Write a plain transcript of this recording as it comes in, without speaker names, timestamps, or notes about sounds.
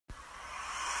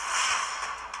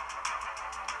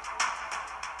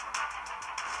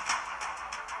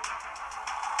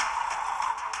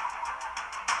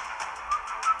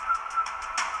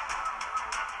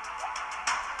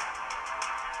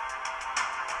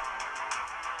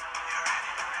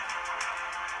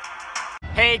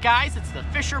Hey guys, it's the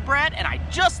Fisher Bread, and I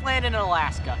just landed in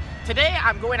Alaska. Today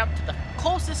I'm going up to the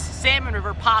closest salmon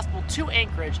river possible to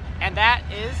Anchorage, and that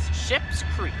is Ship's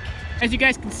Creek. As you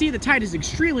guys can see, the tide is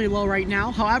extremely low right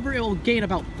now. However, it will gain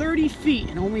about 30 feet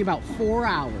in only about 4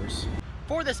 hours.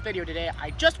 For this video today, I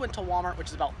just went to Walmart, which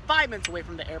is about 5 minutes away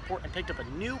from the airport, and picked up a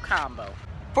new combo.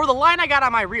 For the line I got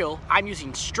on my reel, I'm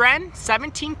using Stren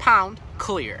 17-pound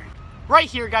clear. Right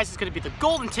here, guys, is going to be the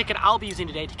golden ticket I'll be using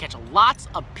today to catch lots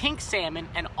of pink salmon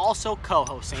and also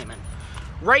coho salmon.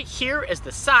 Right here is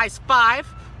the size 5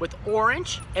 with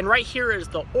orange, and right here is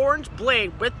the orange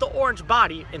blade with the orange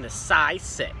body in the size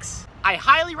 6. I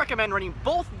highly recommend running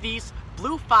both of these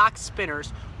Blue Fox spinners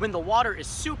when the water is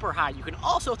super high. You can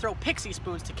also throw pixie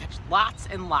spoons to catch lots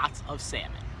and lots of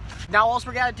salmon. Now all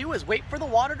we're gonna do is wait for the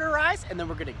water to rise, and then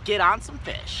we're gonna get on some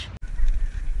fish.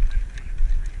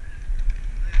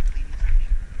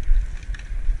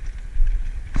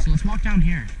 So let's walk down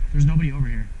here. There's nobody over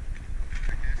here.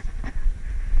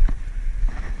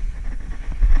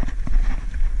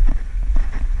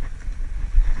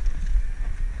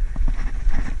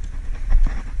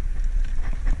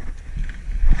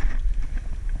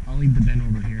 I'll leave the bin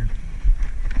over here.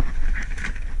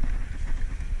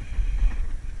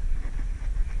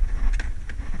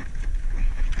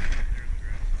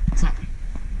 What's up?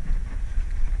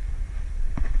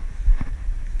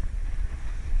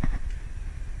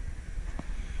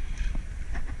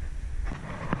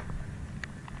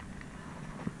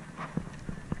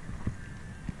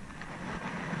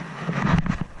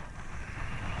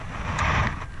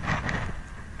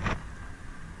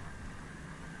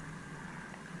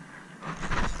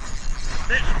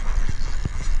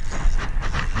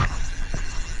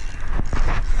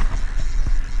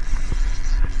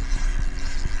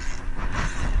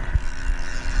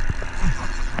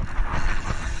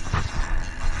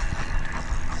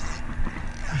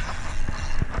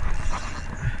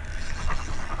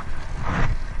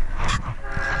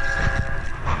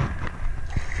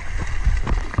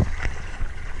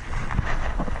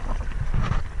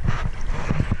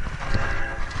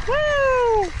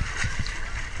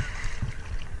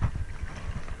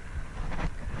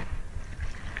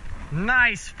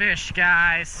 Nice fish,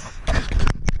 guys.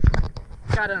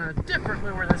 Got it on a different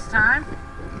lure this time.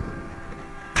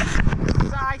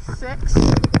 Size 6.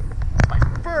 My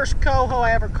first coho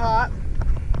I ever caught.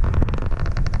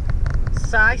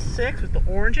 Size 6 with the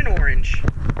orange and orange. As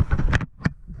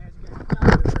you guys can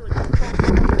tell, it's really good coho.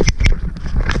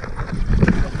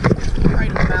 Right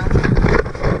in the mouth.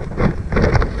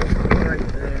 Right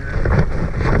there.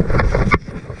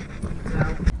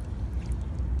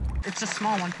 It's a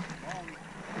small one.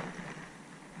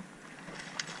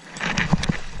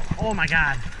 Oh my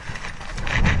god.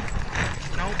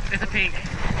 Nope, it's a pink.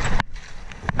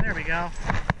 There we go.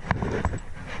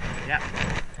 Yep.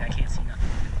 I can't see nothing.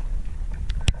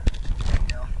 There we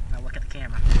go. Now look at the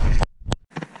camera.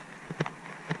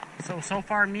 So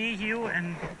far me, you,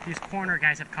 and these corner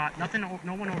guys have caught nothing.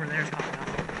 No one over there has caught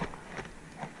nothing.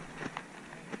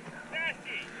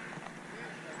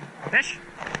 Fish?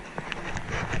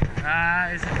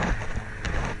 Is it?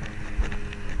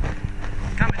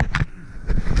 Coming.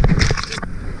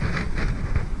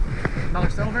 Another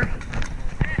silver.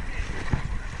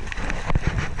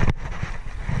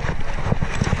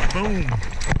 Boom.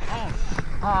 Oh.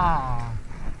 Ah.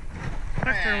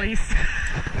 Quick release.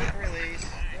 Quick release.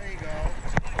 There you go.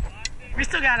 We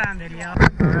still got it on video.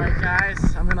 Alright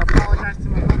guys, I'm gonna apologize to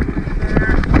my husband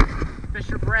there.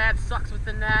 Fisher Brad sucks with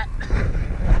the net.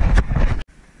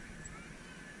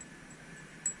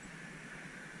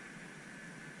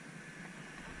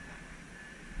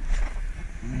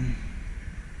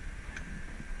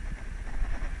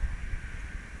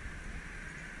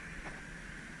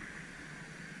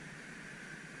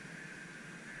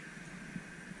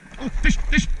 Oh, fish,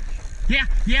 fish.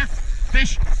 Yeah,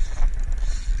 fish.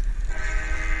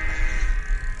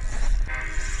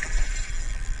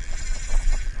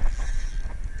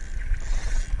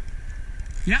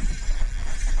 Yep.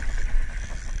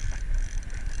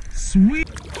 Sweet.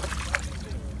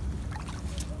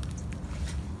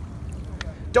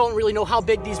 Don't really know how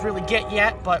big these really get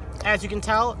yet, but as you can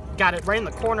tell, got it right in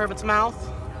the corner of its mouth.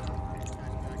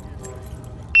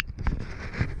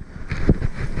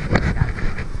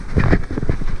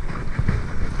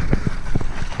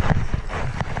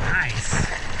 Nice.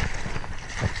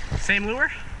 Same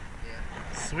lure?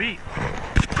 Yeah. Sweet.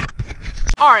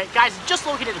 Alright guys, just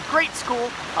located a great school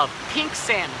of pink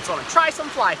salmon, so I'm gonna try some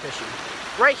fly fishing.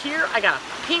 Right here, I got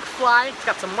a pink fly, it's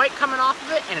got some white coming off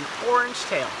of it, and an orange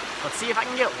tail. Let's see if I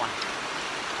can get one.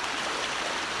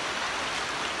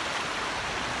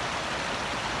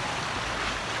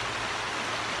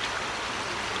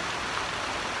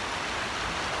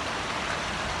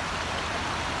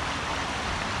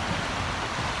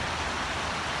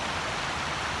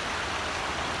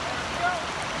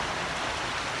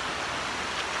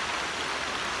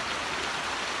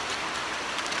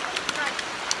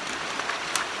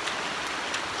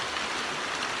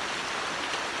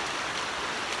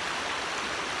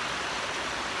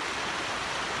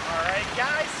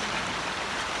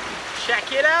 guys.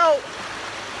 Check it out.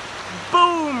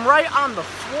 Boom, right on the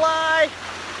fly.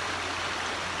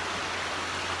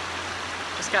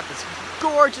 Just got this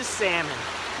gorgeous salmon.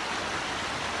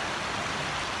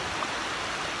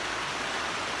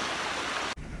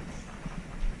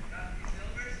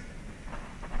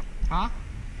 Huh?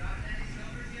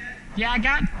 Yeah, I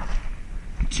got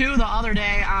 2 the other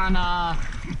day on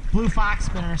blue fox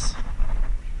spinners.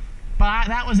 But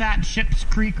that was at Ship's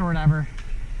Creek or whatever.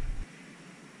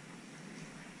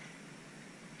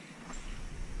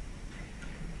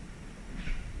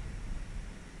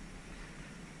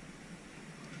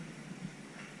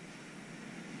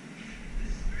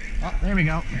 Oh, there we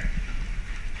go.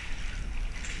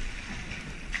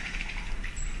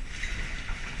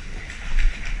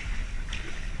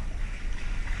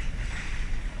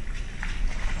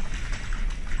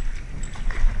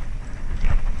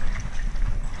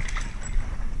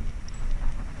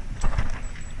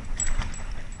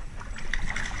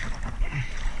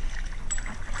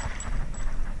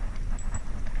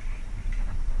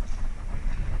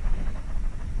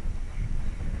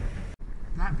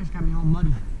 That fish got me all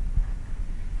muddy.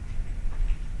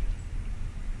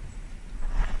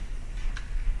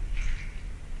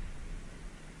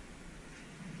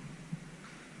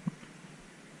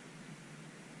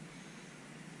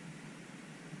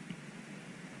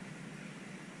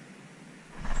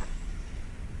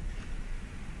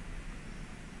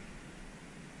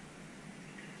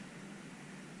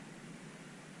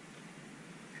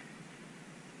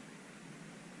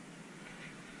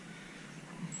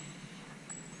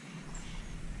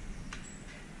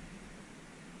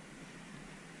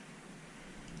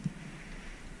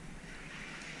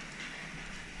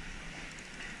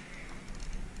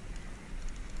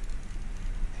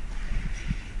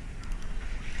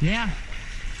 Yeah.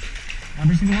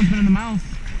 Every single one's been in the mouth.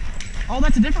 Oh,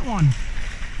 that's a different one.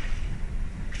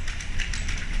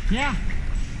 Yeah.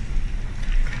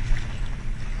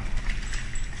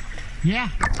 Yeah.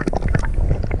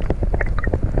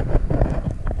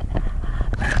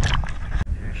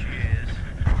 There she is.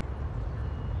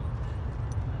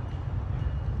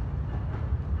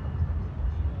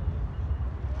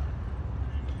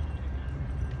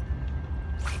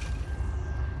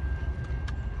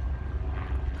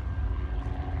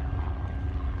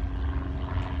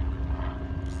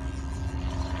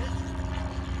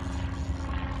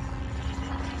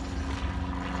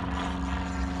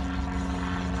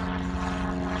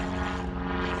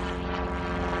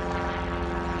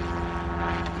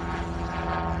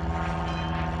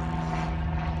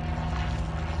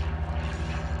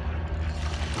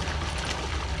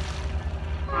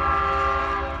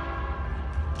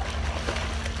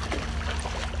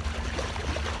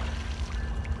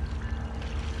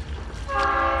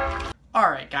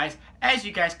 Alright guys, as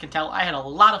you guys can tell, I had a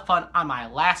lot of fun on my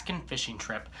Alaskan fishing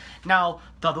trip. Now,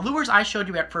 the lures I showed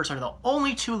you at first are the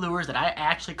only 2 lures that I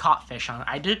actually caught fish on.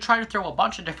 I did try to throw a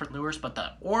bunch of different lures, but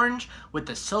the orange with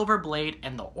the silver blade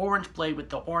and the orange blade with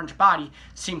the orange body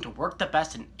seemed to work the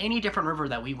best in any different river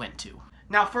that we went to.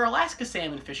 Now, for Alaska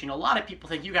salmon fishing, a lot of people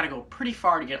think you gotta go pretty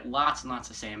far to get lots and lots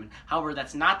of salmon. However,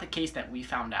 that's not the case that we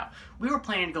found out. We were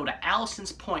planning to go to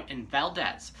Allison's Point in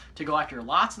Valdez to go after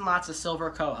lots and lots of silver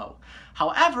coho.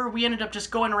 However, we ended up just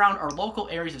going around our local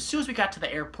areas. As soon as we got to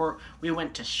the airport, we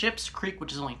went to Ship's Creek,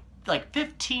 which is only like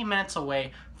 15 minutes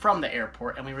away from the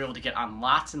airport, and we were able to get on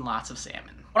lots and lots of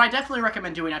salmon. What I definitely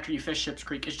recommend doing after you fish Ship's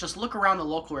Creek is just look around the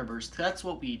local rivers. That's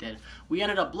what we did. We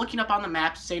ended up looking up on the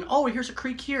map saying, oh, here's a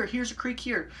creek here, here's a creek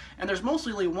here. And there's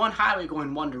mostly only one highway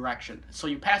going one direction. So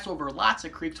you pass over lots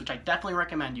of creeks, which I definitely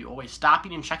recommend you always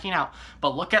stopping and checking out.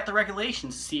 But look at the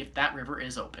regulations to see if that river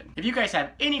is open. If you guys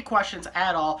have any questions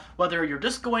at all, whether you're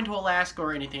just going to Alaska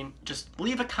or anything, just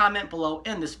leave a comment below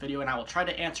in this video and I will try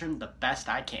to answer them the best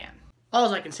I can.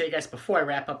 All I can say, guys, before I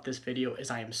wrap up this video is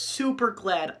I am super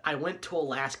glad I went to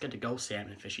Alaska to go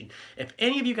salmon fishing. If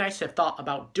any of you guys have thought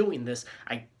about doing this,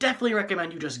 I definitely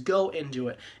recommend you just go and do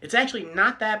it. It's actually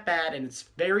not that bad and it's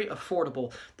very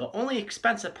affordable. The only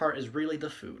expensive part is really the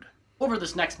food. Over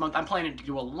this next month, I'm planning to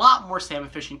do a lot more salmon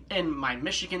fishing in my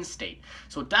Michigan state.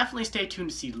 So definitely stay tuned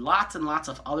to see lots and lots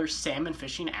of other salmon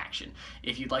fishing action.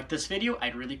 If you like this video,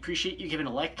 I'd really appreciate you giving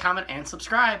a like, comment, and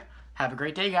subscribe. Have a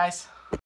great day, guys.